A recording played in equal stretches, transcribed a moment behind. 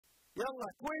Yalla,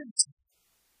 quiz.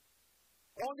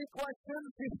 Only questions.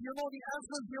 If you know the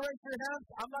answers, you raise your hands.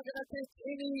 I'm not going to take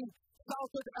any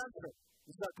shouted answer.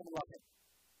 Jazakumullah khair.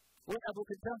 Where Abu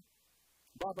Kinta?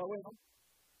 Baba, where?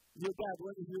 Your dad,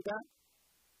 where is your dad?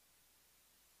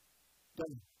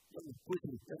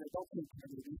 Quickly. Don't think.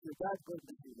 If your dad goes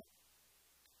to see that.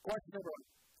 Question number 1.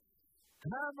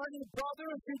 How many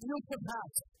brothers did Yusuf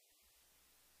have?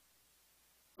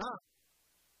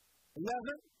 11?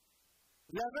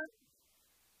 11?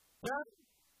 10?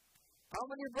 How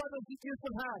many brothers did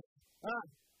Yusuf have?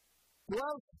 12?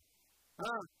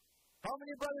 How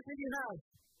many brothers did he have?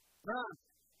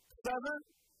 7?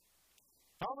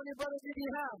 How many brothers did he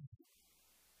have?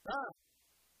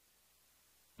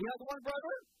 He had one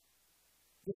brother,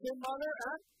 the same mother,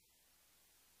 and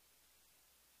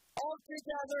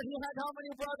altogether he had how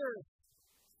many brothers?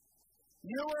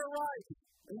 You were right.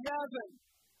 11.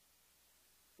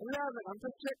 11. I'm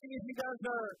just checking if you guys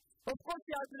are. Of course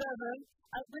he had 11.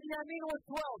 And Binyamin was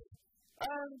 12.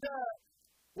 And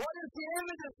what is the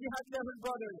evidence he had 11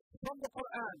 brothers? From the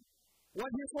Quran.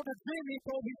 When he saw the dream, he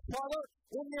told his father,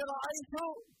 إِنِّي رَأَيْتُ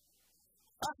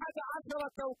أَحَدَ عَشَرَ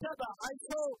كَوْكَبًا. I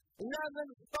saw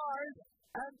 11 stars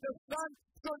and the sun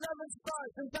saw 11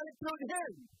 stars. Does that include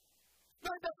him?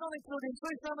 No, it does not include him. So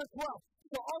he's number 12.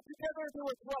 So altogether there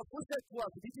were 12. Who said 12?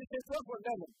 Did you say 12 or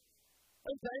 11?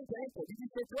 Enter. Did you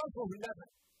say 12 or 11?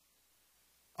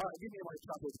 All right, give me my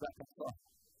chocolates back and stuff.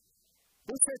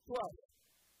 Who said 12?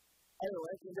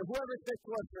 Anyway, whoever said 12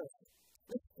 first.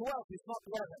 It's 12, it's not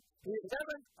 11. He's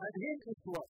 11 and him is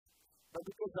 12. But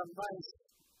because I'm nice,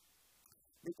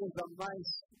 I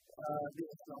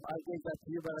gave that to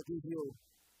you, but I give you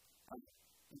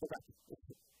in the back.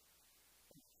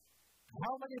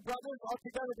 How many brothers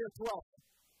altogether? There are 12.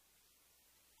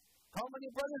 How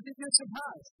many brothers did Yusuf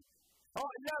have?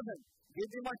 11. Give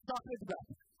me my chocolate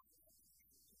back.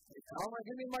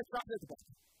 Give me my chocolate back.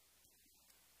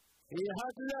 He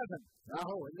had 11.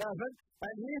 11.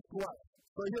 And he's 12.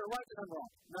 So you're right and I'm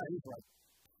wrong. No, he's right.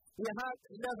 He had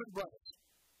 11 brothers.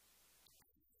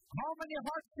 How many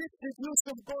hardships did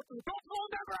Yusuf go through? Don't throw a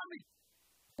number on me.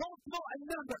 Don't throw a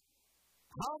number.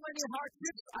 How many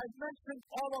hardships? I've mentioned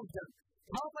all of them.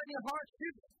 How many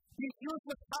hardships did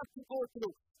Yusuf have to go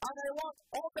through? And I want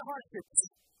all the hardships.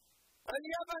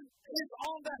 Al-Yaman is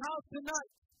on the house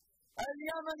tonight.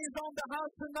 Al-Yaman is on the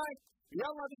house tonight.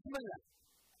 Yalla bismillah.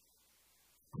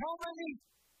 How many?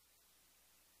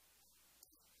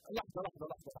 لحظة.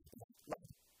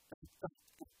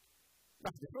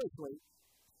 شوي.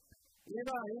 You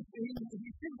know,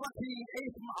 he seems like he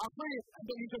ate عصير and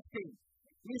then he just came.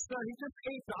 He just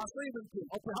ate the عصير and came.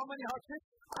 Okay, how many hardships?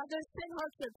 There's 10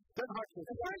 hardships. 10 hardships.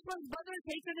 The first one's brothers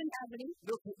hated and agony.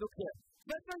 Look here.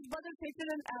 First one's brothers hated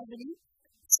and agony.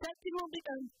 Second will be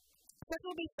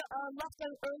lost at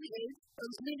an early age, or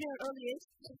leaving at an early age.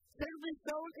 Third will be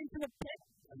thrown into the pit.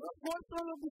 Fourth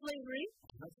one will be slavery.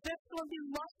 Fifth will be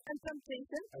lust and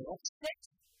temptation.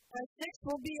 Sixth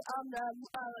will be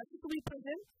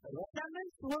prison.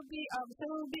 Seventh will be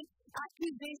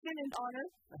accusation and honor.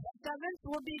 Seventh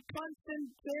will be constant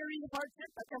daily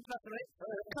hardship. I can't pronounce it right.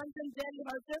 Constant daily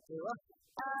hardship.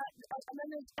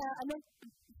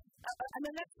 And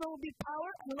the next one will be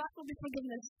power, and the last will be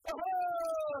forgiveness.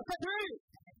 Takbir!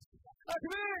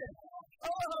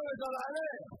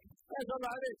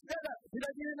 الله عليك. لا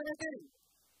بلادي المنادين.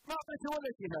 ما أعطيك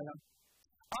ولا شيء هذا.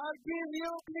 I'll give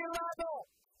you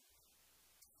Milado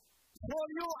for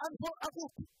you and for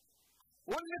أبوك.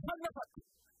 واللي خلفك.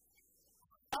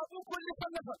 أبوك واللي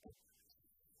خلفك.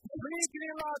 Free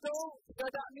Milado, so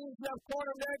that means you have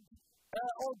corn leg,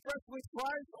 or dressed with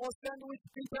fries, or sandwich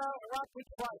pizza, wrapped with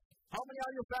fries. How many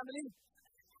are your family?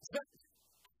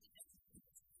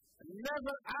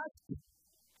 Never ask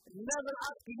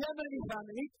the Yemeni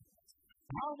family.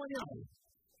 How many are you?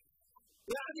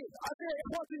 يعني عشان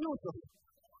إخوات يوسف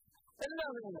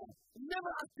 11.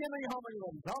 Never ask Yemeni how many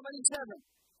are you. How many? 7.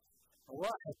 1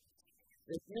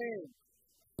 2 3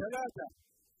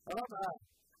 4 5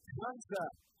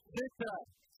 6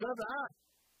 7.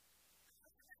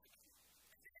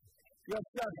 يا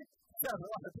 7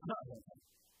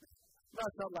 ما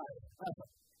شاء الله عليك.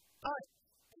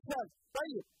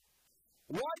 طيب.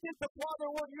 Why did the father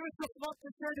want Yusuf not to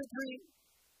share the dream?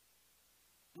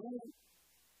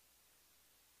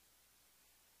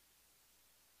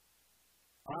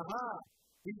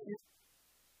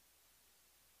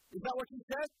 Is that what he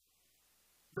said?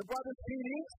 The brother's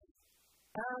feeling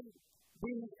and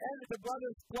the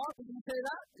brother's plot, did he say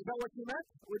that? Is that what you meant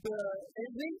with the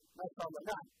ending? MashaAllah.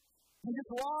 No. This is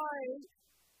why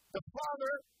the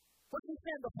father, what's his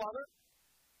name, the father?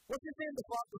 What's his name, the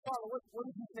father? What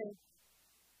is his name?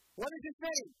 What is his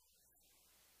name?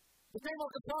 the name of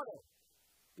the father.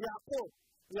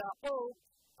 يعقوب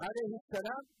عليه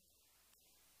السلام.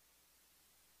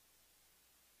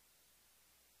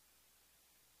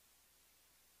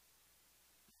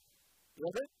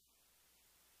 Ready?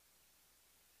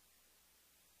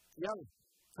 يلا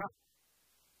ها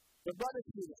the brother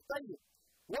students. طيب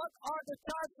what are the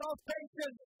types of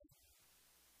patience?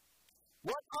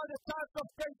 What are the types of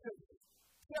patience?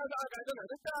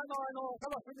 أنا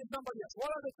خلاص we need somebody else.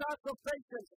 What are the types of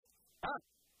patience? ها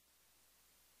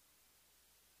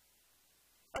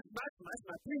اسمع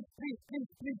please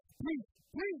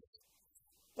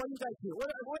what do you guys do?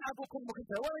 وين أبوكم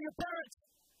وأمكم؟ Where are your parents?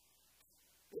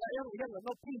 يلا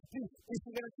no please if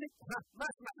you're gonna sleep ما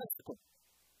اسمع نفسكم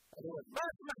ما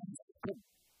اسمع نفسكم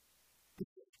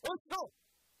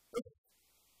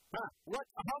what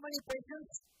how many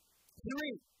patients?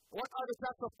 3. What are the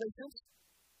types of patients?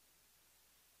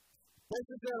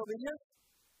 Patients of obedience.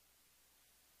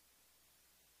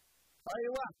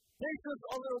 أيوة patients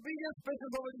of obedience,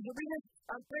 patients of disobedience,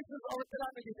 and patients of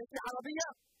calamity. في عربية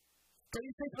can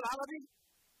you say في العربي؟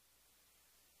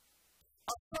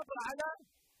 الصبر على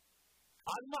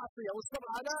المعصية والصبر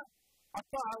على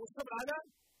الطاعة والصبر على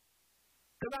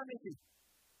calamity.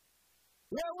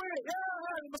 يا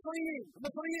المصريين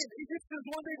Egyptians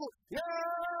one day يقول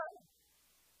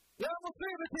يا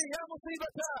مصيبتي يا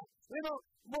مصيبته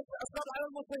الصبر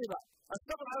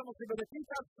على المصيبة ده كيف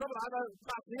الصبر على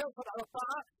المعصية والصبر على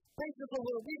الطاعة patience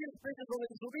over obedience, patience over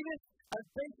disobedience, and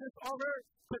patience over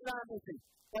calamity.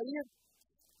 طيب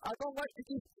I don't like to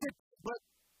give tips but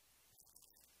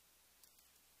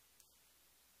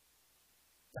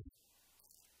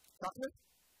chocolate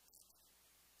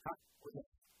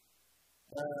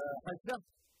حجة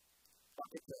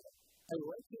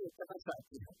أيوة كمان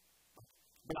ساعتها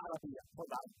بالعربية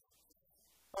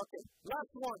Okay,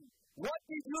 last one. What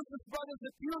did Yusuf's brothers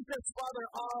accuse his father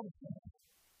of?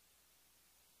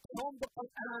 From the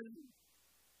Quran.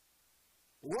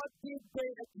 What did they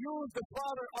accuse the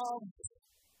father of?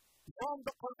 From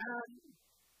the Quran.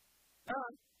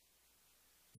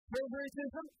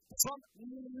 Favoritism?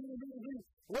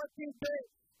 What did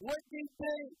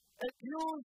they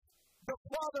accuse the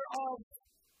father of?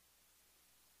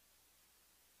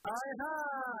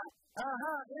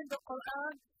 In the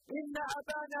Quran, Inna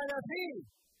abana lafi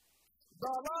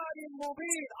dalalin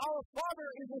mubin. Our father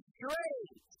is astray.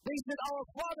 They said our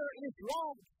father is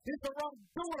wrong. He's a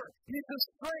wrongdoer. He's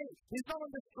astray. He's not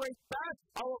on the straight path.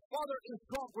 Our father is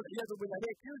wrong.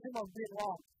 They accuse him of being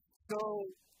wrong. So,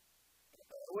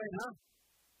 wait,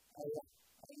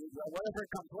 whatever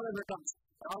comes.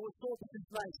 I was told this is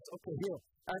nice. Okay, here.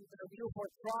 And you for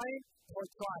trying.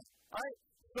 Alright?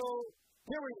 So,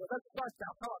 here we go. Let's start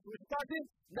now. Come on. We're starting.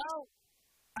 Now,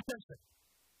 attention.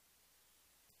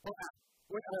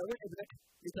 Wait a minute.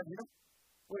 You can hear me?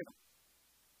 Wait.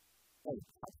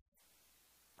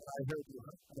 I heard you.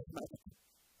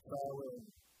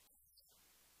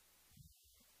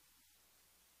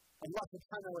 الله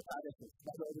سبحانه وتعالى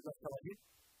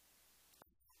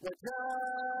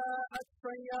وجاءت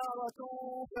سيارة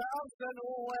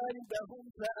فأرسلوا والدهم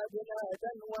فأدلى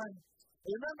دلوا.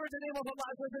 Remember the name of Allah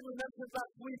Azza wa Jalla we mentioned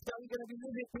last week that we're going to be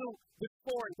moving through the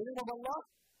story. The name of Allah?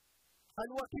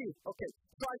 Al-Wakil. Okay.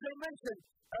 So as I mentioned,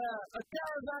 a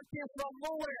caravan came from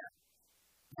nowhere.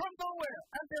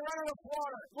 And they ran out of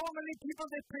water. Normally people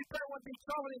they prepare when they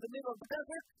travel in the middle of the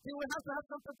desert, they will have to have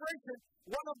some preparation.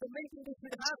 One of the main things they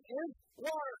should have is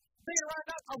water. They ran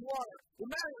out of water.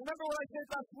 Remember what I said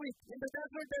last week? In the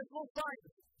desert there's no signs.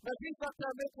 That means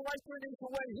that make a right turn into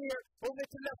way here, or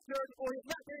make a left turn, or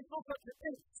there is no such a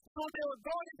thing. So they were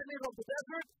going in the middle of the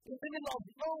desert, in the middle of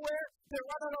nowhere, they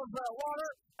ran out of water,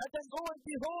 and then lo and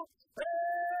behold,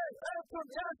 hey,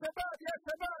 ya shabab.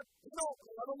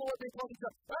 I don't know what they call each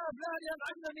other. What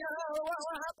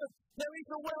happened? There is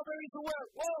a well.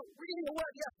 Whoa, really a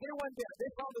well? Yes, they went there. They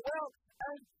found the well,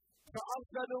 and they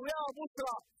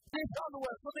found the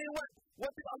well. So they went. What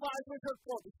did Allah Azza wa Jalla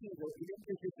call the sea? He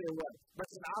didn't say well. But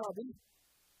in Arabic,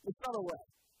 it's not a well.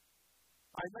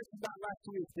 I mentioned that last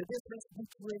week. The difference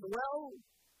between well,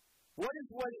 what is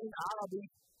well in Arabic?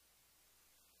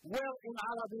 Well in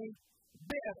Arabic,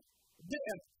 bi'r.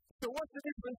 So what's the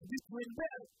difference between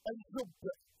bi'r and zub?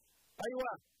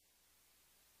 Aywa.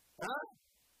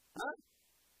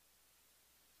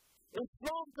 It's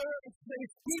longer,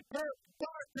 it's deeper,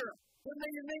 darker. And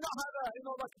then you may not have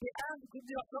like the end could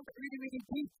be something really, really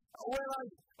deep. Whereas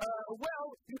a well,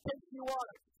 you can see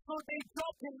water. So they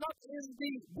dropped him not in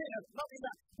the bi'r, not in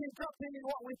that. They dropped him in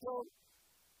what we call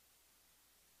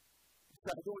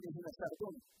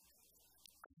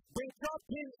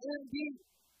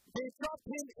They dropped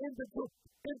him in the group.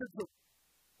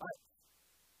 Right.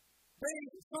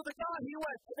 So the guy, he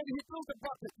went and he filled the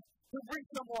bucket to bring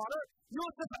some water.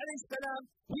 Yusuf alayhi salam,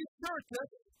 he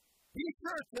shirtless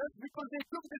because they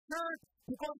took the shirt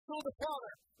to go and show the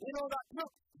father. You know that,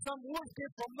 look, some wolf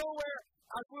came from nowhere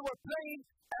as we were playing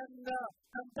and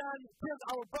then killed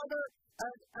our brother.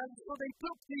 And so they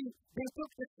took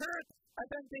the shirt and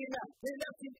then they left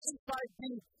him inside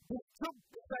this tube,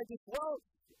 inside this well.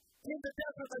 In the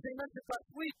desert, as I mentioned last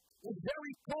week, it's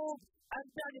very cold, and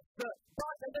then it's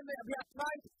dark, and then we have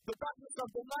night, the darkness of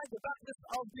the night, the darkness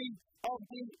of the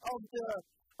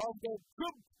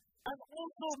tube, and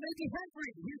also maybe hungry.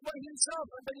 He's by himself,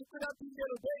 and then he could have been there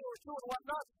a day or two and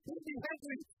whatnot. He'd be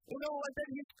hungry, and then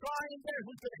he's crying there.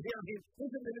 Who's going to hear him?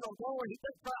 He's in the middle of nowhere. He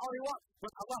can cry all he wants,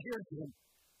 but Allah hears him.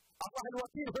 Allah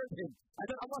al-Wakil heard him, and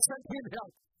then Allah sent him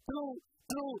help through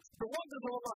the wonders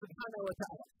of Allah subhanahu wa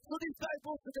ta'ala. So this guy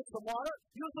goes to get some water.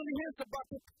 Usually here's the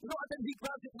bucket, and then he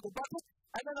grabs it in the bucket,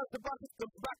 and then as the bucket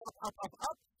comes back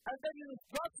up, and then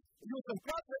Yusuf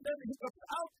drops, and then he comes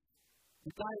out.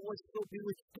 The guy was so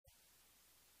bewitched.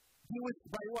 Bewitched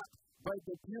by what? By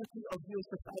the beauty of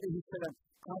Yusuf alayhi salam.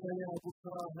 قال يا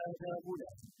بشرى هذا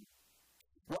غلام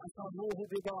وأسروه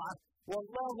بضاعة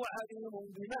والله عليم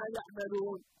بما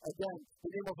يعملون. Again, the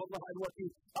name of Allah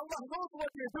al-Wakil. Allah knows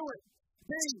what you're doing.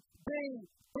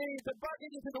 The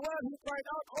bucket into the well, he cried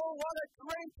out, oh, what a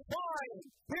great buy!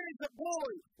 Here's a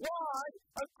boy. Why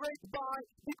a great buy?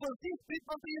 Because these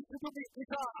people used to do business.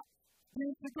 They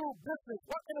used to do business.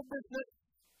 What kind of business?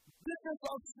 Business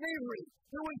of slavery.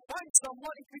 They will find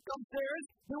someone, if he comes there,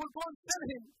 they will go and sell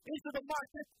him into the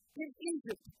market in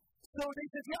Egypt. So they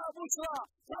said, Ya Busra,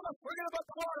 tell us, forget about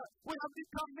the water. We have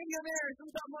become millionaires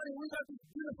with that money. We got this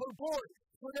beautiful boy.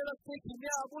 So let us take him,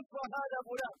 Ya Busra, hada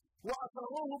bulam.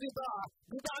 وَأَثَرُوهُ بِضَاعَةً.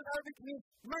 Bida'ah in Arabic means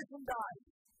merchandise.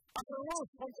 Atharuh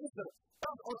from Israel.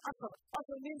 Or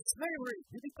Athar means slavery.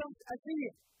 He becomes asir.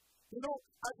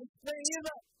 As a slave,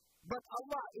 but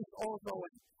Allah is all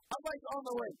knowing. Allah is on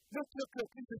the way. Look.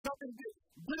 This is something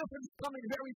beautiful is coming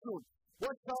very soon.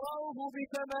 وَاشْتَرَوْهُ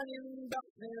بِثَمَنٍ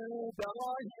بَخْسٍ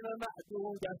دَرَاهِمَ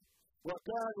مَعْدُودَةٍ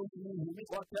وَكَانُوا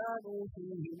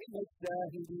فِيهِ مِنَ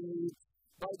الزَّاهِدِينَ.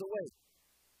 By the way,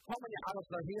 how many Arabs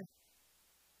are here?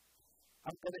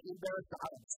 I'm going to embarrass the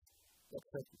Arabs. That's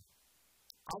it.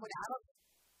 How many Arabs?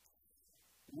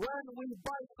 When we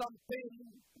buy something,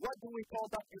 what do we call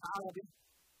that in Arabic?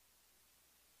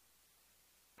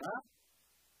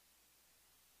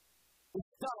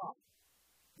 اشترى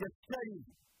يشتري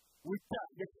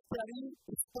يشتري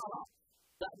اشترى.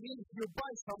 That means you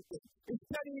buy something.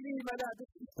 اشتري لي ملابس,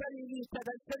 اشتري لي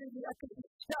كذا, اشتري لي أكل.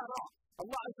 اشترى.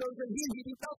 Allah Azza wa Jalla, he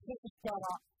did not say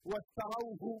اشترى.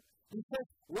 واشتروه. He says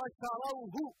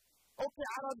واشتروه. Okay,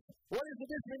 Arabs, what is the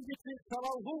difference between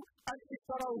اشتروه and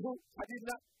اشتروه?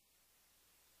 Hadidna.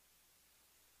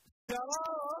 Shara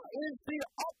is the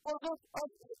opposite of,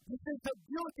 this is the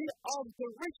beauty of the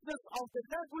richness of the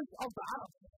language of the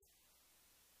Arabs.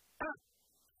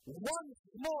 One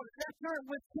small letter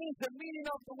will change the meaning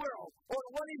of the world, or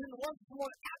one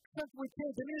small accent will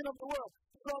change the meaning of the world.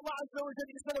 So Allah Azza wa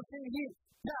Jalla, instead of saying here,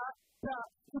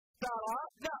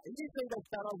 he didn't say that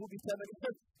Sharahu bitaman. He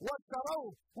says,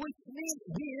 Washarahu, which means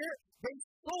here, they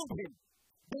sold him.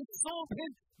 They sold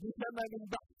him bitaman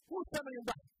back. Who's tamanin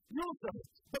back? Yusuf,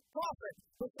 the prophet,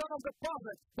 the son of the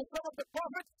prophet, the son of the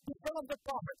prophet, the son of the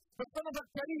prophet, the son of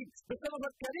al-Karim, the son of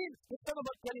al-Karim, the son of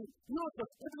al-Karim. Yusuf,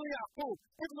 Ibn Yaqub,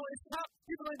 Ibn Ishaq,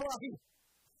 Ibn Ibrahim.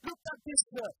 Look at this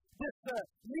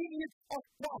lineage of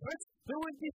prophets who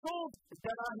will be sold.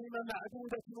 دراهم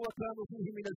معدودة وكانوا فيه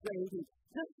من الزاهدين.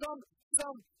 Just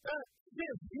some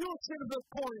few silver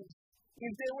coins.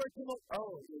 If they were to look,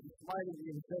 he's smiling,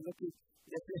 he said, look,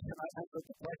 yes, I answered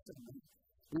the question.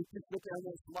 We just look at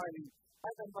him smiling.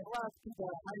 أنا مرات كده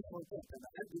عايز أقول أنا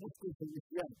عندي مشكلة في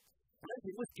النسيان.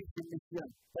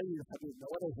 طيب يا حبيبنا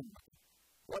ولا يهمك.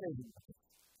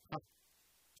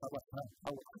 خلاص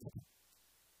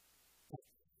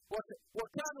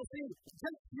وكانوا فيه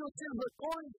just few silver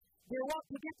coins. They want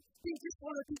to get. They just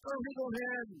want to keep our legal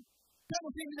hand.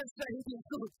 كانوا فيه من الزاهدين.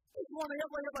 They want to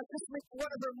يلا just make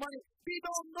whatever money. They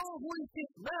don't know who is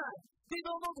this man. They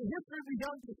don't know the history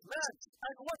behind this man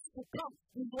and what's to come.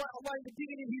 This is why Allah in the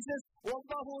beginning he says,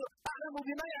 وَاللَّهُ أَعْلَمُ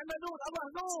بِمَا يَعْمَلُونَ. Allah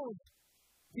knows.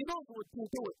 He knows what to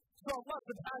do it. So Allah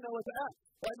subhanahu wa ta'ala,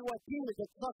 al-Wakil,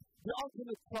 the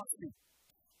ultimate trustee.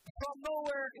 From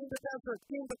nowhere in the desert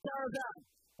came the caravan.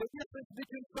 The difference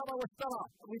between Sarah and Sarah.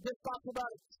 We just talked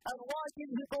about it. And why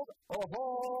didn't he go?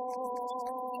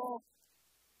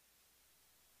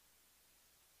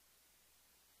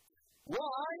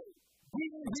 Why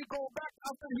didn't he go back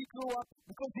after he grew up?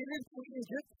 Because he lived in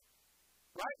Egypt.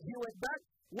 Right? He went back.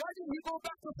 Why didn't he go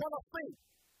back to Palestine?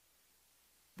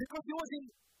 because he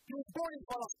was born in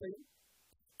Palestine,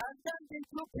 and then they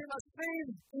took him as slave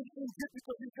in Egypt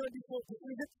because he's going to be sold to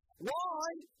Egypt. Why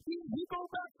did he go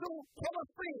back to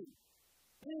Palestine?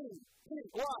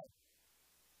 Why?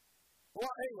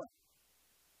 Why? Anyway.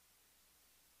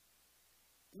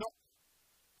 No.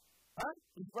 Huh?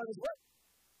 His brother's what?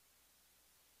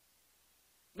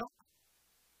 No.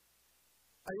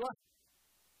 Aywa.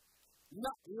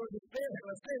 No, he was a slave.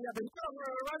 Yeah, but he can't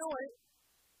run away.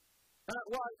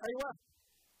 Why? Aywa.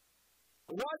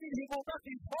 Why did he go back to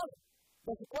his father?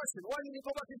 That's the question. Why did he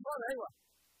go back to his father? Aywa.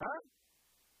 Huh?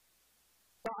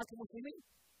 طاعة المسلمين.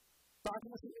 طاعة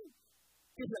المسلمين.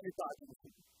 كيف يعني طاعة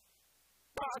المسلمين؟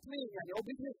 طاعة مين يعني؟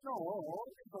 obedience? No.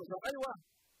 أيوة.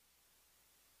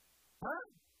 ها؟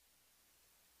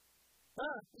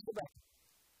 let's go back.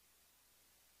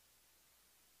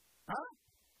 ها؟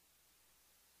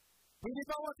 He did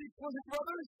not want to expose his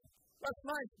brothers? That's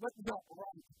nice, but no.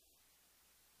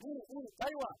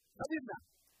 أيوة. حبيبنا.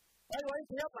 أيوة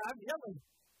أنت يلا عمي يلا.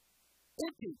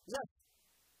 أنت yes.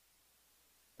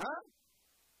 ها؟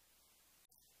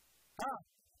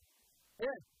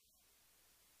 إيه؟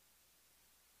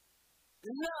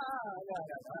 لا.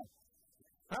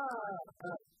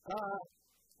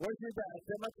 وجه ده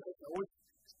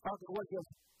وجه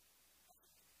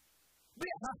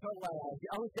بحق الله يا أخي.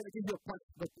 I was going to give you a punch,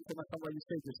 but you cannot tell why you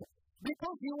say this.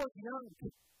 Because he was young.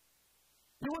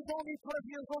 He was only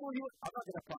 12 years old when he was. I'm not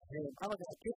going to punch him. I'm not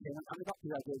going to kick him. I'm not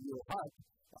going to give you a hug.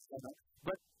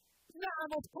 But,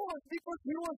 of course, because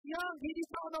he was young, he did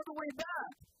not know the way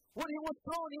back. When he was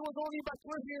thrown, he was only about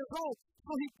 12 years old.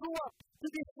 So he grew up to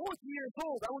be 40 years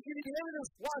old. I will give you the evidence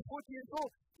why 40 years old.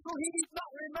 So he did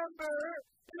not remember,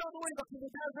 the way back in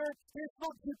the desert, there's no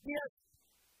GPS.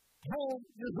 Home,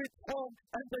 you hit home,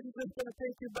 and then he's just going to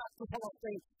take you back to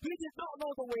Palestine. He did not know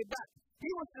the way back.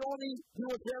 He was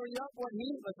very young when he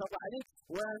was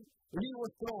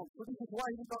thrown. So this is why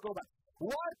he did not go back.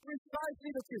 Why precisely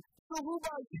the truth? So who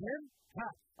buys him?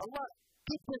 Allah,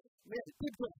 keep this.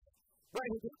 Right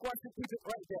here, this question, keep it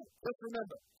right there. Just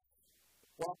remember.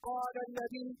 وقال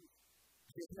الذي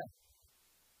شيخنا.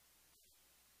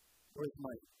 Where's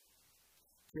my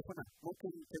شيخنا?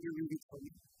 Can you read it for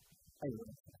me? أيوة.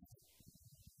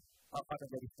 وقال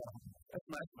الذي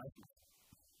اسمع.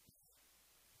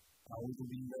 أعوذ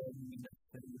بالله من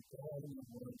الشيطان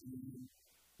الرجيم.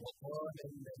 وقال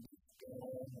الذي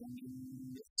كان من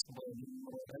مصر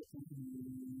لامرأته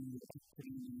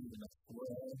تكري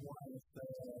مثواه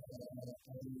عسى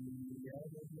أن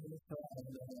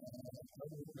ينفعنا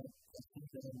أو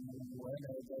نتخذه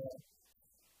ولدا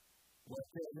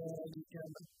وكذلك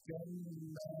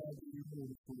مكنا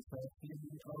ليوسف في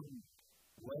الأرض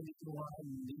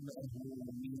ولنعلمه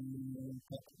من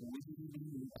تأويل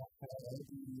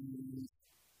الأحاديث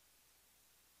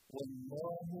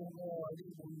والله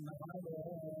غالب على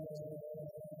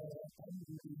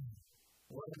أمره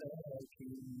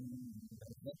ولكن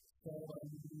أكثر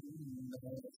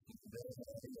الناس لا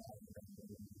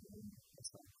يعلمون.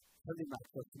 فلما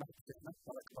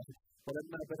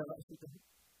ولما بلغ أشده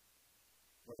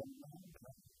ولما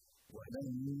بلغ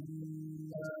أشده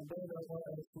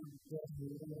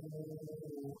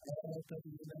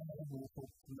آتيناه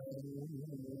حكما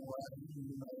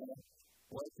وعلما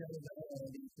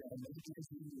وكذلك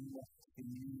نجزي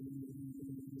المحسنين.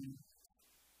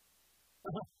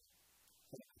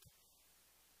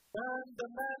 And the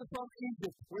man from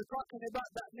Egypt, we're talking about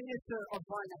that minister of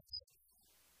finance.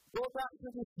 Go back to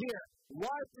this here.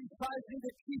 Why precisely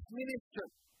the chief minister?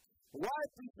 Why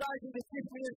precisely the chief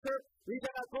minister? We're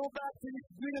going to go back to this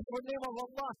beautiful name of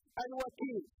Allah,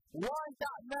 Al-Wakil. Why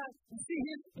that man? You see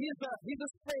him, he's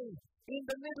a slave in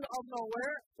the middle of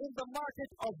nowhere, in the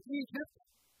market of Egypt.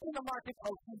 In the market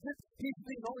of Egypt, he's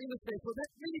being only in the slave. So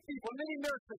there's many people, many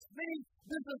merchants, many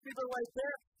business people right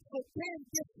there. So came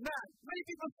this man. Many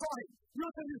people saw him.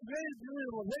 Yusuf is very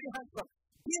beautiful, very handsome.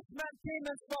 This man came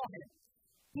and saw him.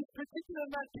 This particular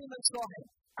man came and saw him.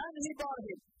 And he bought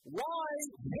him. Why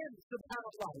him,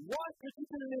 subhanAllah? Why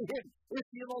particularly him? If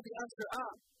you know the answer,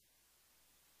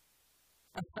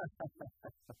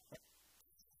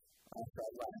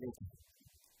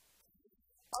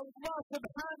 Allah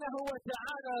subhanahu wa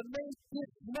ta'ala made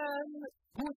this man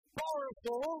who's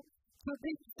powerful to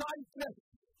be sightless.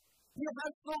 He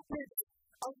has no kids.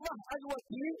 Allah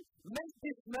al-Wakil made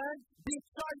this man be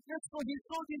sightless, so he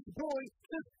saw this boy,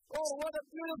 oh, what a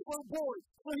beautiful boy.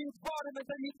 So he brought him and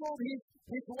then he told his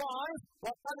wife,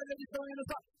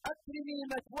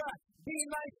 be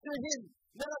nice to him.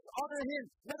 Let us honor him.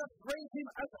 Let us raise him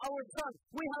as our son.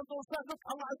 We have no son. Look,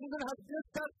 Allah has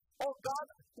blessed us. Oh God,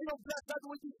 bless us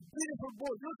with this beautiful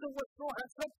boy. Yusuf was so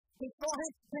handsome. They saw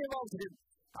him, they loved him.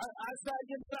 عسى أن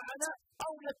ينفعنا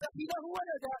أو نتخذه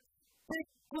ولدا.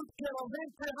 Take good care of him,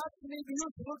 perhaps may be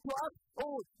useful to us,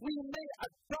 or we may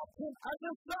adopt him as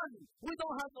a son. We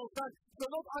don't have no son, so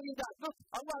not only that. Look,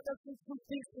 Allah doesn't do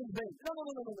things in vain. No.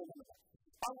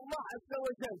 Allah Azza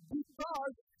wa Jal,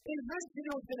 because eventually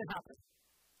what's going to happen.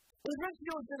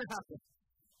 Eventually what's going to happen.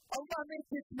 Allah made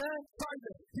this man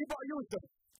private. He brought Yusuf.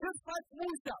 Just like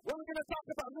Musa, when we're going to talk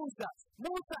about Musa,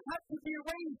 Musa had to be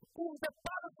raised in the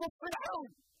palace of Fir'aun.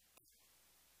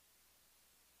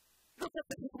 Look at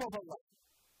the hikmah of Allah.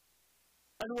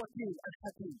 Al-Wakil,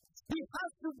 Al-Hakim. He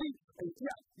has to be,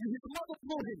 his mother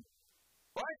threw him.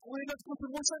 Right? We're not going to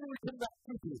Musa and we come back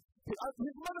quickly.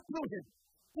 His mother threw him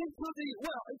into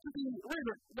the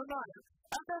river, the Nile.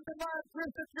 And then the Nile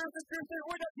drifted.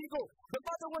 Where did he go? The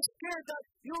mother was scared that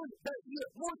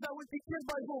Musa would be killed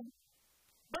by whom?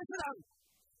 By Fir'aun.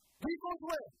 He goes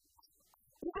where?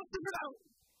 He goes to Fir'aun.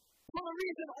 For a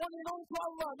reason only known to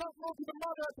Allah, not known to the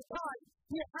mother at the time.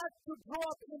 He had to grow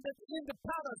up in the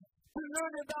palace to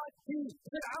learn about the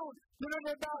Fir'aun, to learn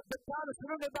about the palace, to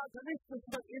learn about the riches,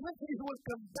 but eventually he will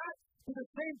come back to the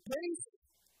same place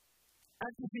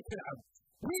and to be Fir'aun.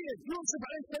 Here, Yusuf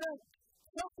alayhi salam,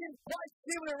 something quite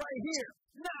similar right here.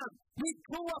 Now, he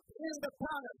grew up in the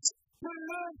palace to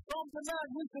learn from the man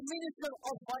who is the minister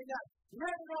of finance.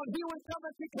 Later on, he will come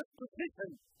and take his position.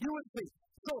 You will see.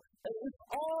 So, it's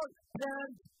all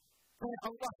planned by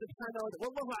Allah subhanahu wa ta'ala.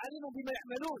 Wallahu alimun bima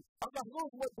ya'malun. Allah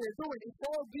knows what they're doing. It's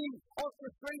all being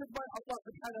orchestrated by Allah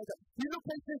subhanahu wa ta'ala. You look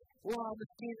and say, wow,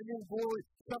 miskin, a new boy,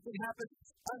 something happens.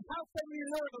 And how can we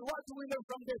learn, and what do we learn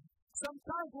from this?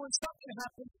 Sometimes when something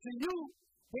happens to you,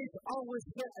 there's always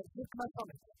there a hikmah from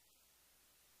it.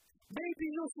 Maybe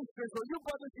you sisters or you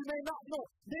brothers, you may not know.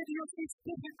 Maybe you think it's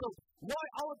difficult. Why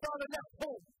our daughter left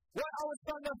home? Why our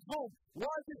son left home?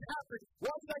 Why did it happen?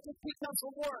 Why did I get kicked out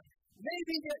from work?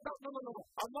 Maybe no.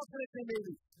 I'm not going to say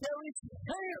maybe. There is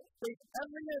care in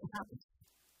every year it happens.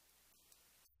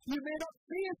 You may not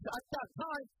see it at that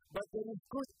time, but there is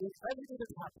good in everything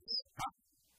that happens.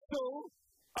 So,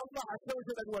 Allah has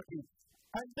chosen that working.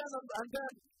 And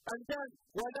then,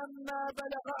 وَلَمَّا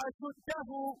بَلَغَ أَشُدَّهُ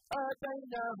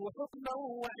آتَيْنَاهُ حُكْمًا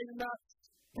وَعِلْمًا.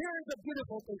 Here is a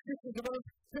beautiful thing.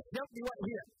 Just help me right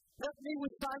here. Help me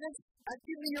with silence and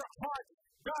give me your heart.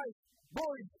 Guys,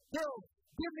 boys, girls,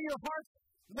 give me your heart,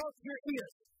 not your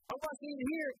ears. Allah is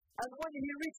here, and when he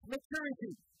reached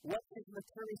maturity. What is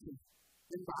maturity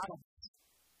in the Arab?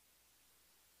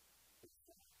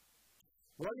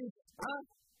 What is,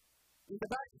 in the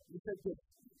back, you said this.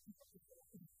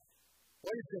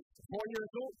 What is it? 4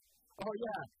 years old? Oh,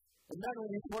 yeah. And then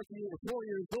when he's 4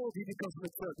 years old, he becomes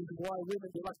mature. This is why women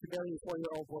do like to marry a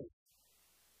 4-year-old boy.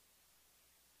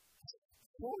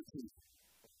 40.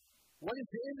 What is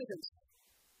the evidence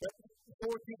that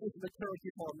 40 is maturity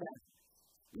for a man?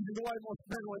 This is why most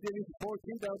men, when they reach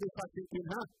 40, they'll be thinking,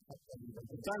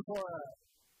 time for us.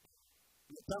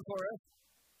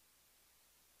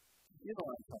 You know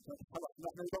what I'm talking about.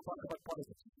 Don't talk about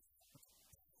politics.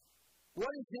 What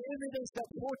is the evidence that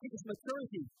 40 is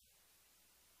maturity?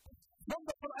 From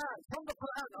the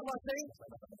Quran, Allah says,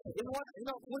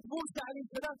 with Musa alayhi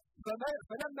salam,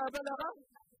 فَلَمَّا بَلَغَ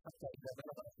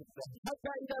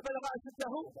حَتَّى إِذَا بَلَغَ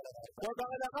أَشُدَّهُ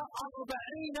وَبَلَغَ 40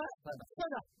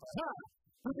 سَنَةً.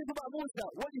 This is about Musa.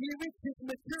 When he reached his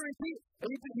maturity, and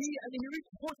he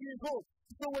reached 40 years old.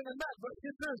 So when a man, but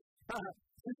sisters,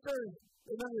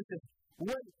 remember this.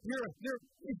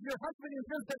 If your husband is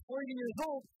just at 40 years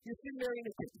old, you're still marrying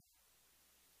a kid.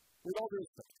 With all due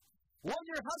respect. When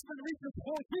your husband reaches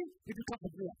 40, you become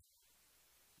a man.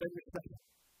 Then you're special.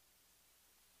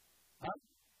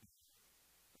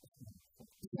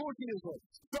 40 years old.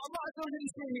 So Allah Azza wa Jalla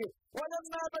is saying here,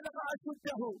 وَلَمَّا بَلَغَ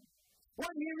أَشُدَّهُ.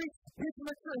 When he reached his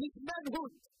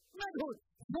manhood,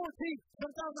 40,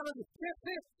 sometimes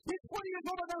he's 40 years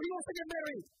old and now he wants to get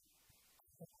married.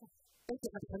 And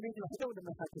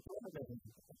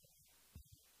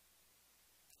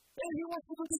he wants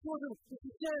to do this one.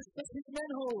 Yes, that's his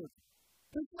manhood.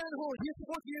 He's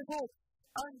 40 years old.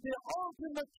 And the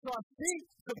ultimate trustee,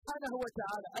 subhanahu wa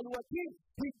ta'ala, al-wakil,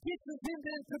 he teaches him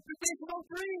the interpretation of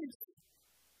dreams.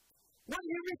 When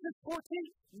he reaches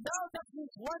 40, now that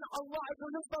means when Allah is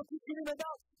teaching him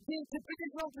about the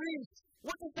interpretation of dreams.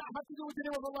 What does that have to do with the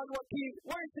name of Allah al-wakil?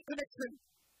 Where is the connection?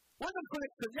 Where's the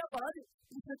connection?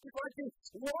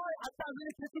 Why at that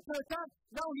particular time?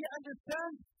 Now he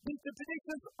understands the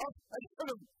interpretations of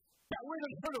al-hulum. That word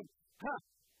al-hulum.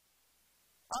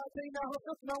 آتيناه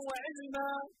حكما وعلما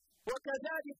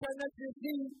وكذلك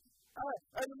نجزي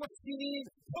المحسنين.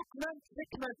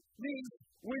 حكما means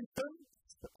wisdom.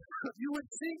 You will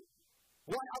see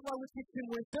why Allah will teach him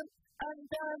wisdom. And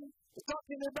then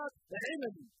talking about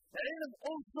ilm. Ilm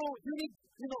also, you need,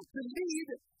 to lead,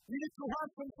 you need to have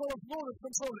some sort of knowledge,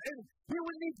 some sort of ilm. He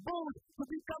will need both to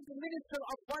become the minister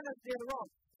of finance later on.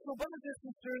 So brothers and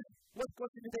sisters, what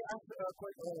question did they ask?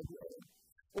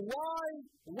 Why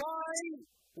Allah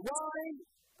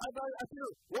Azza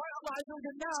wa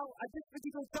Jalla now, at this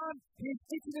particular time, He is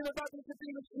teaching him about the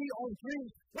supremacy of dreams.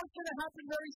 What's going to happen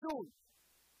very soon?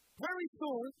 Very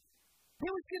soon, he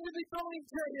was going to be thrown in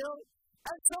jail,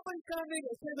 and somebody's going to make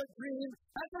a dream,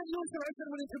 and then Yusuf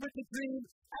will interpret the dream,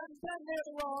 and then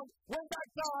later on, when that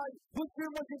guy whose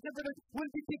dream was interpreted will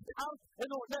be kicked out,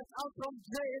 let out from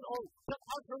jail, or let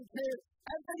out from jail,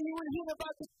 and then he will hear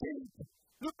about the king.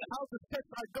 Look at how the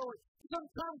steps are going.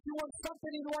 Sometimes you want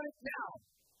something, you want it now.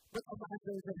 But Allah Azza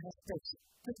wa Jalla has patience.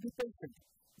 Just be patient.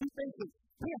 Be patient.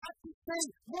 He had to stay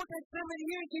more than 7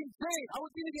 years in jail. I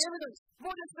will give you the evidence.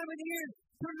 More than 7 years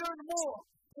to learn more.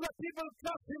 So that people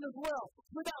trust him as well.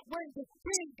 So that when the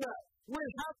king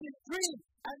will have his dream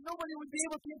and nobody will be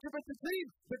able to interpret the dream,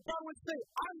 but God will say,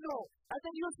 I know. And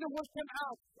then Yusuf will come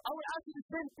out. I will ask you the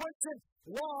same question.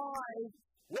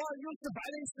 Why Yusuf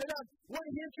alayhi salam, when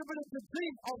he interpreted the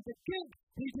dream of the king,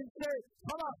 he didn't say,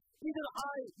 Allah, either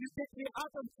you take me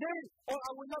out of jail, or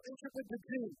I will not interpret the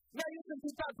dream. Yeah, Yusuf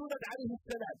did not do that alayhi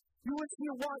salam. You will see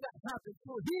why that happened.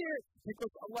 So here,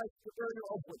 because Allah is the earlier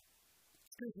of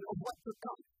what to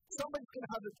come. Somebody's going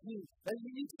to have a dream, and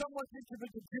you need someone to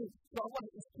interpret the dream. So Allah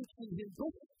is teaching him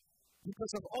this.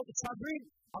 Because of all the suffering,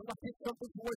 Allah takes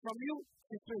something away from you.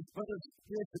 Sisters, brothers,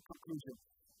 here's the conclusion.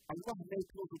 Allah may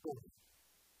close the door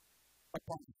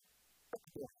upon you.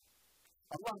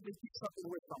 Allah may take something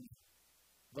away from you.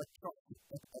 But trust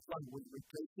that Allah will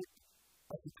replace it.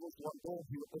 As He closes one door,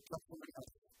 He will open up somebody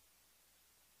else.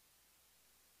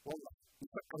 Wallah,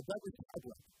 يفكر ذلك في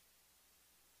الأجر.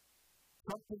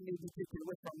 Something may be taken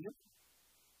away from you,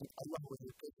 but Allah will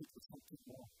replace it with something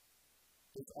more.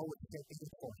 There's always something in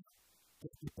for you.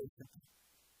 Just be patient.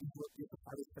 This is what Yusuf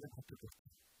alayhi salam had to do.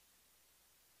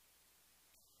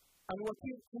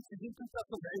 الوكيل teaches two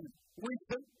types of ilm.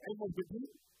 Wisdom, ilm of the deen.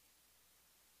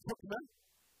 Hikmah,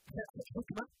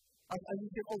 as you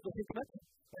can also hikmah,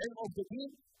 ilm of the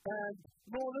deen, and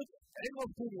knowledge, ilm of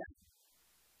dunya.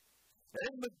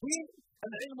 Ilm of deen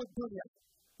and ilm of dunya.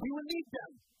 He will need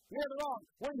them later on.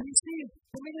 When he sees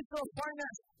the Minister of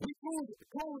Finance, he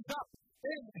close up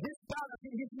in his palace,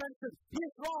 in his mansion. He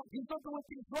is wrong. He's not doing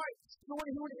things right. So when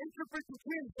he would interpret the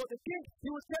dream for the king, he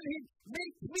would tell him,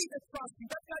 make me the trustee.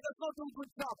 That guy does not do a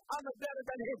good job. I'm better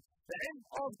than him. The ilm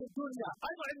of the dunya. I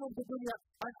know ilm of the dunya,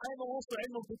 and I know also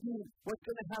ilm of the deen. What's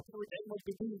going to happen with ilm of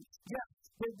the deen? Yeah,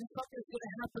 there's something that's going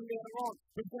to happen later on.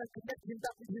 He's going to connect him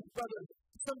back with his brothers.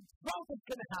 Some growth is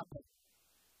going to happen.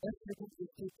 Everything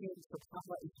is taken,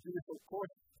 subhanAllah, is beautiful, of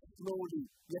course, slowly,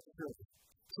 yet surely.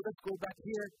 So let's go back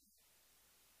here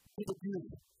to the beauty.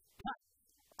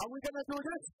 Are we going to do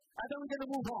this? And then we're going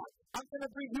to move on. I'm going to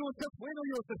bring Yusuf. We know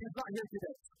Yusuf. He's not here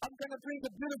today. I'm going to bring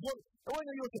the beautiful. We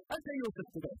know Yusuf. Enter Yusuf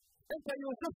today. Enter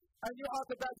Yusuf. And you are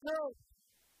the bad girl.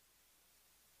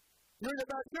 You're the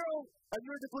bad girl. And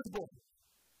you're the good boy.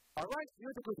 Alright?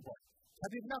 You're the good boy.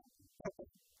 Have you enough?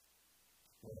 Okay.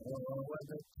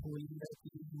 وراودته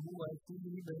التي هو في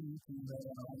بيتها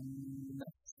عن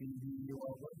نفسه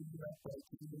وغلقت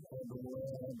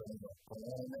الأبواب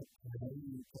وقالت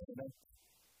هيت لك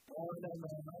قال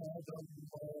معاذ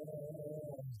الله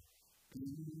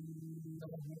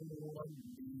إنه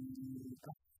ربي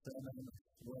أحسن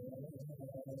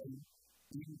مثواي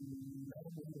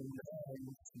إنه لا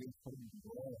يفلح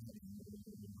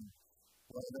الظالمون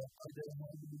ولقد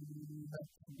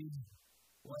همت به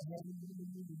وهم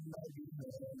بها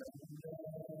لولا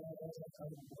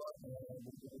أن رأى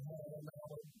برهان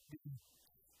ربه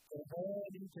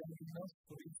كذلك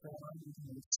لنصرف عنه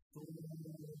السوء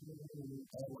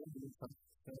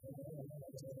والفحشاء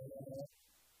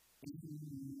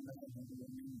إنه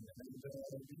من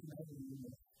عبادنا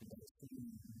المخلصين.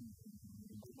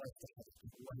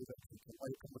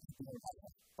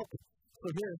 Okay, so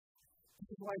here, this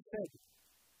is why I said,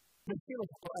 the feel of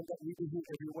the Quran that we do here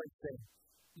every Wednesday.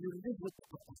 You live with the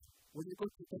Quran. When you go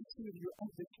to Tafsir, you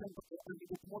understand the Quran. You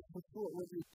get more mature when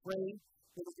you pray.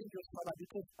 You know, in your salah,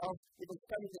 because of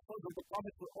studying the Quran, the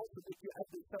Prophet will also make you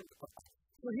understand the Quran.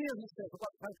 So here he says,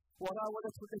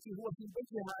 وراودته التي هو في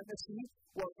بيتها عن نفسه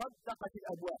وغلقت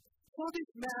الأبواب. So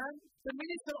this man, the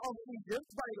minister of Egypt,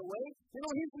 by the way,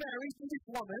 he's married to this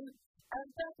woman, and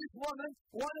that this woman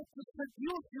wanted to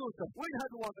seduce Yusuf. Where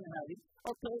had the woman married?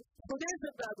 Okay, so there's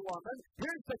a bad woman.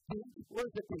 Here's the king.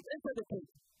 Where's the king? Enter the king.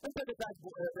 Enter the bad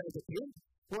the king.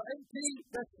 Well,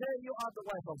 let's say you are the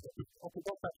wife of the king. Okay,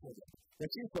 don't touch her. That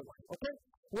she's the wife. Okay?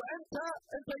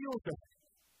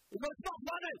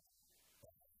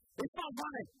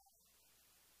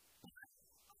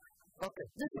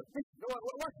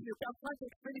 try to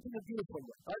explain it in a beautiful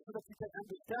way, right, so that you can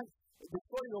understand the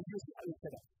story of Yusuf alayhi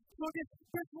salam. So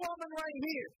this woman right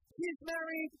here, she's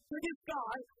married to this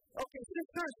guy. Okay,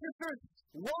 sisters,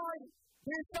 why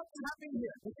there's something happening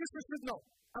here? The sisters should know,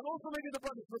 and also maybe the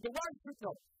brothers, but the wives should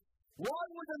know. Why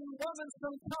would a woman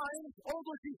sometimes,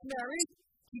 although she's married,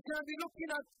 she can be looking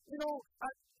at,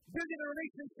 at building a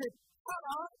relationship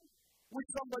with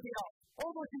somebody else,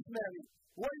 although she's married?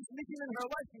 What is missing in her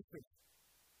life history?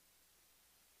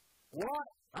 What?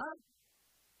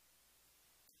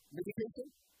 Medication?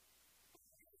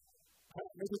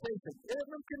 Medication.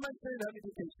 ممكن ما نسوي لها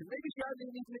medication. Maybe she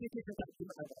hardly needs medication تحكي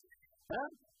معها.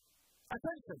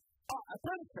 Attention.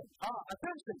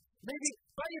 Attention. Maybe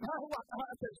طيب ها هو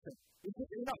attention. Is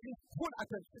this enough? Full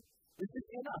attention. Is this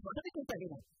enough? هذا كنت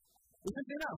هنا. Is this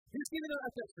enough? He's giving her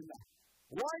attention now.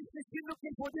 Why is she still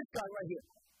looking for this guy right here?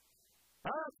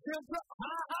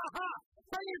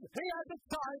 طيب he had the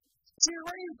time. She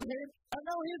raised him, and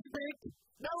now he's big.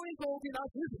 Now he's old enough.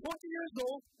 He's 40 years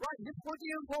old, right? He's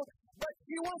 40 years old. But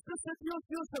she wants to seduce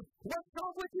Yusuf. What's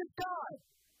wrong with this guy?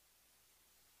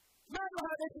 What's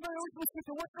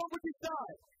wrong with this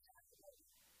guy?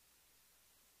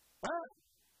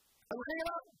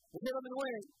 الغيرة من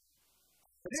وين؟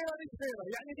 غيرة مش غيرة،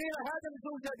 يعني غيرة هذا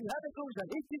زوجها هذا زوجها.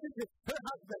 He's her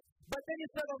husband. But then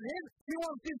instead of him, she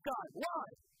wants this guy. Why?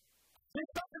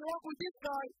 There's something wrong with this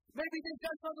guy. Maybe this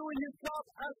guy's not doing his job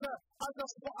as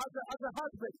a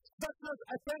husband. That's not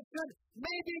attention.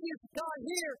 Maybe this guy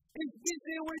here is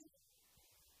busy with.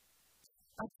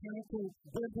 I'm trying to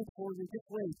build it for you this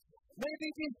way. Maybe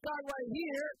this guy right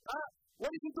here,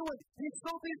 what is he doing? He's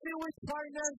so busy with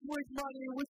finance, with money,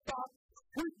 with stocks,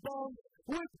 with bonds,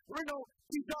 with,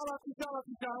 tijara.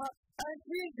 And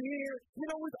he's here,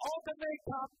 with all the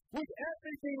makeup, with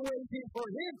everything waiting for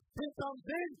him. He comes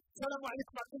in, Salaam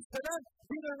alaikum salam,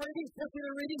 dinner ready,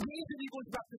 he easily goes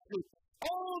back to sleep.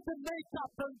 All the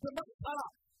makeup and the mascara,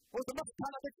 or the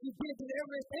mascara that she did and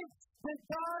everything, the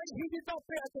guy, he did not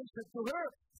pay attention to her,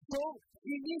 so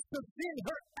he needs to fill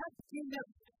her emptiness.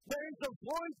 There is a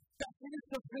void that he needs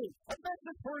to fill. A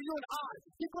message for you and I,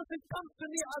 because it comes to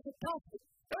me as a counselor.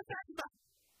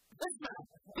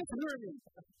 It's learning.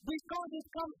 Because it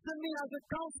comes to me as a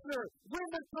counselor.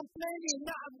 Women complaining,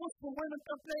 Muslim women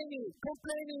complaining,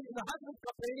 the husband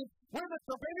complaining, women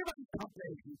complaining, but he's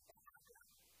complaining.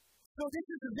 So this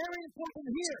is very important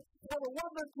here for a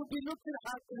woman to be looking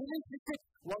at the relationship.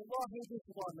 Wallahi, this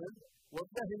woman,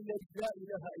 wallahi, la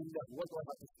ilaha illa huwa, what do I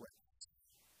have to say?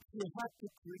 She had to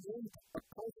create a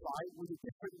profile with a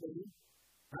different name,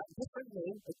 a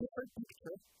different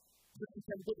picture, so she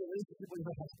can get a relationship with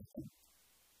her husband.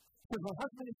 So her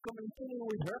husband is communicating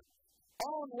with her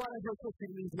on whatever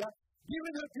social media,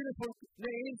 giving her beautiful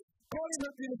names, calling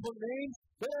her beautiful names,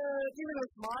 giving her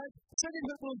smiles, sending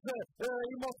her those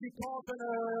emoticons and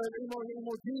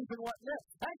emojis and whatnot.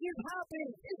 And he's happy.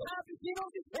 She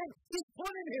knows his name. He's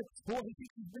pulling him. Oh, he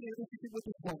thinks he's really a relationship with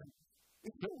this woman.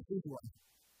 It's so his wife.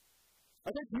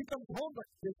 And then he comes home, but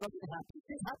there's nothing happy.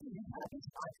 He's happy.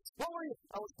 What were you?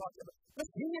 I was talking about. But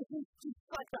he's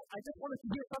like that. I just wanted to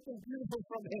hear something beautiful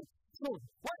from him. So,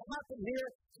 what happened here?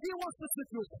 She wants to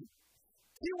seduce him.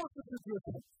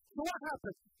 So what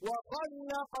happened?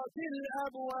 وَغَلَّقَتِ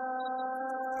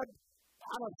الْأَبْوَابِ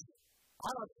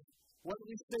عرب. When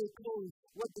we say close,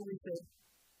 what do we say?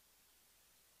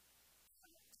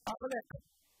 أغلق.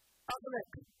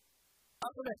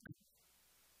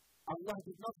 Allah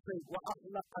did not say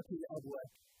وَأَغْلَقَتِ الْأَبْوَابِ.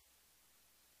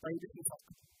 طيب في فرق.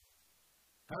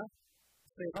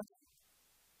 صيغة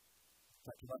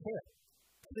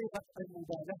صيغة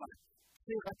المبالغة.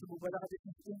 صيغة المبالغة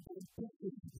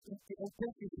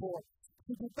intensify.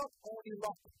 He did not only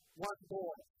lock one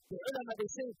door. The ulama, they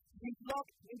say he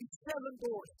locked maybe 7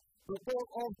 doors. The door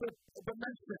of the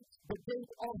mansion, the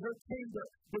gate of her chamber,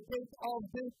 the gate of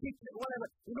the kitchen, whatever.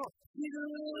 He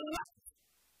locked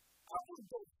all the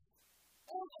doors.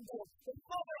 The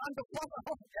mother and the father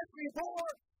of every door.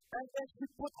 And then she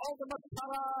put all the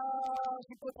mascara,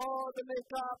 she put all the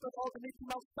makeup and all the Mickey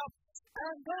Mouse stuff.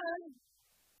 And then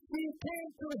she came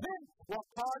to him.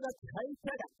 وقالت هيت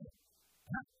لك.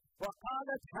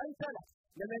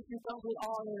 And then she comes with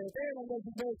all her hair and then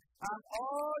she says, I'm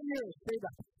all yours. Say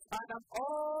that. And I'm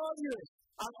all yours.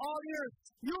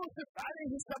 Yusuf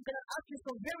alayhi salam, can I ask you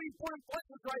some very important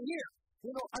questions right here?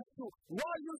 As to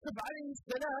why Yusuf alayhi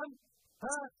salam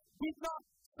did not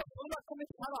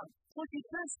commit haram. So she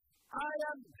says, I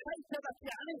am haytadak,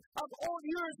 I'm all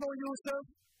yours, O Yusuf.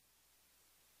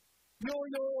 Yo,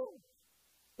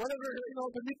 whatever,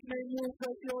 the nickname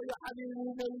Yusuf, ya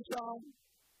Habibi, Maysham.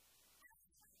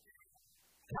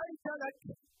 Haytadak.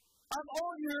 I'm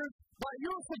all yours. But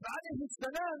Yusuf alayhi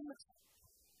salam.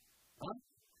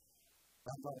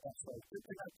 الله يحفظك. أنت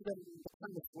كده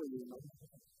متحمس شوية.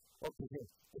 Okay, here.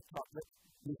 It's chocolate.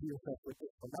 You do yourself with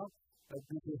this for now.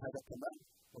 You do هذا كمان.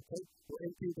 Okay.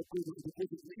 وأنت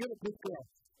you're a good girl.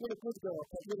 You're a good girl.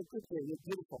 Okay. You're a good girl. You're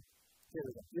beautiful. There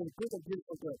we go. You're a good and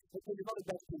beautiful girl. Okay. You're not a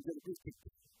bad kid. You're a good kid.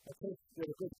 Okay.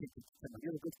 You're a good kid.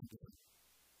 You're a good kid.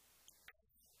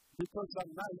 Because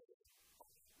I'm nice.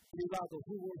 أولاده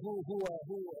هو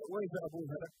وين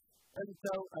أبوها؟ أنت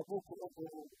وأبوك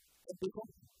وأبوكم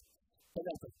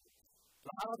ثلاثة.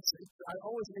 العرب I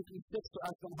always make mistakes to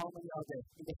ask them how many are there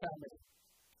in the family.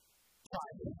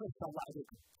 5. الله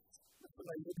عليكم. The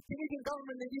Canadian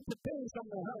government they need to pay some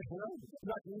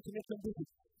like you need to make them busy.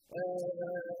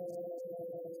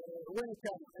 وين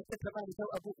كان؟ أنت كمان تو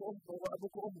أبوك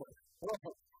وأبوك وأمك.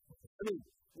 روحوا. 3.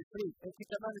 أنت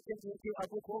كمان أنت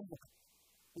أبوك وأمك.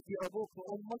 If you are both for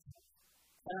Ummah,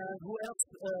 and who else?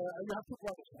 You have 2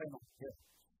 brothers, I know. Yes.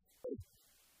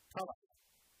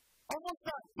 Almost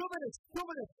done. 2 minutes.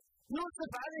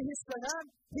 Yusuf alayhi salam,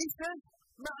 he says,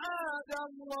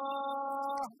 Ma'adallah.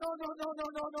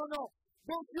 No.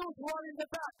 Those youth who are in the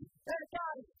back. Hey,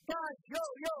 guys, yo.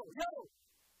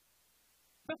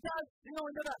 The guys, in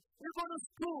the back. You go to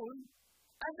school,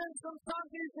 and then sometimes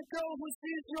there's a girl who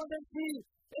sees you and then she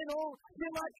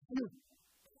likes you.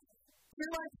 She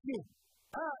likes you.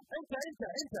 Enter.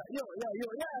 Yo.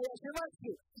 Yeah, she likes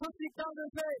you. So she comes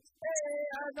and says,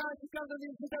 hey, she comes and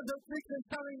she does her tricks and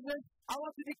telling this. I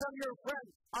want to become your friend.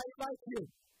 I like you.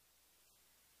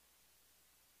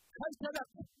 Hey, shut up.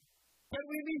 Can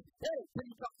we meet? Hey, can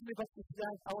you talk to me about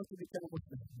Islam? I want to become a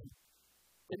Muslim.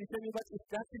 Can you tell me about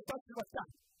Islam? Can you talk to me about that?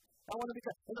 I want to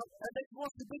become, and they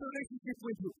want to build a relationship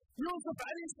with you. Yusuf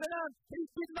alayhi salam, he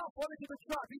did not fall into the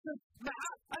trap. He says,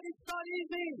 and it's not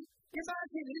easy.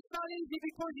 Imagine, it's not easy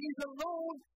because he's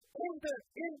alone in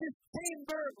this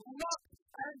chamber, locked,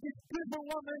 and this beautiful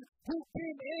woman who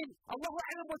came in. Allahu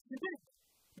A'lam what she did.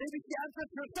 Maybe she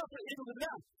answered herself,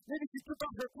 maybe she took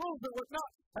off her clothes or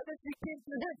whatnot, and then she came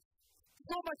to him.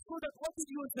 So much so that what did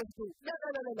Yusuf do?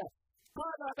 La.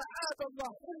 قال معاذ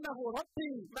الله إنه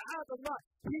ربي معاذ الله.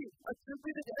 He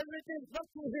attributed everything not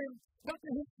to him, not to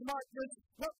his smartness,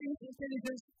 not to his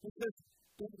intelligence. He says,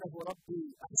 إنه ربي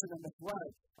أحسن مثواي.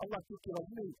 Allah took care of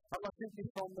me. Allah saved me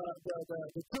from the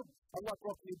tube. Allah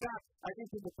brought me back. I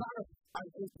ate in the palace. I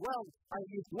ate well. I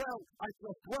lived well. I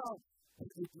slept well. He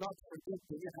did not forget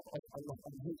the ni'mah of Allah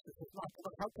on his. It's not,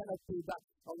 how can I say that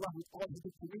Allah with all he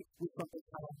did to me with something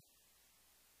haram?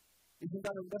 Isn't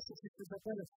that a message to the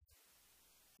benefit?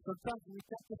 Sometimes we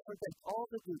tend to forget all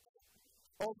the good,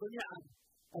 all the ni'am,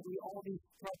 and we only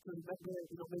try to remember,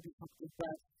 maybe something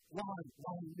bad. Why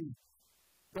me?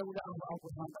 Dawla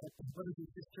al-Abraham, brothers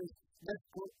and sisters, let's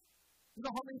go. You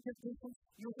know how many temptations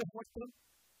Yusuf went through?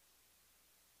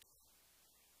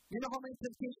 You know how many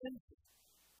temptations?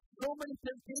 So many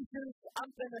temptations,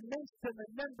 I'm going to mention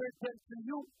and number them to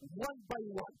you one by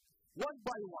one.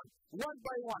 8:34,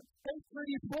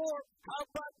 how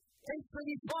about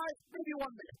 8:35, maybe 1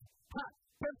 minute.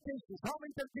 Temptations. How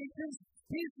many temptations?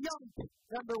 He's young,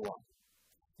 number 1.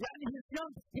 He's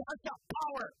young, he has that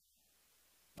power.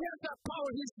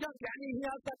 He's young, he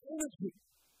has that energy.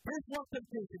 Here's one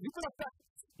temptation. You could have done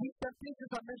these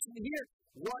temptations are mentioned here.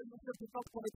 Why Yusuf did not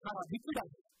commit haram? He could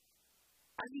have.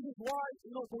 And this is why,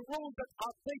 the rules that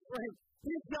are placed for him.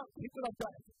 He's young, he could have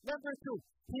done it. Number 2,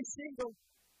 he's single.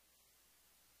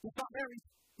 He's not married,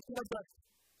 he could have done it.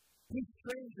 He's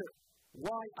stranger.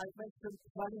 Why I mentioned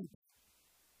Khalid.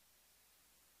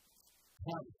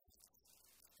 And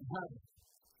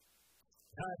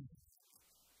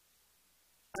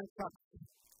Khalid.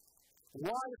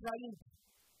 Why Khalid?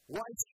 Why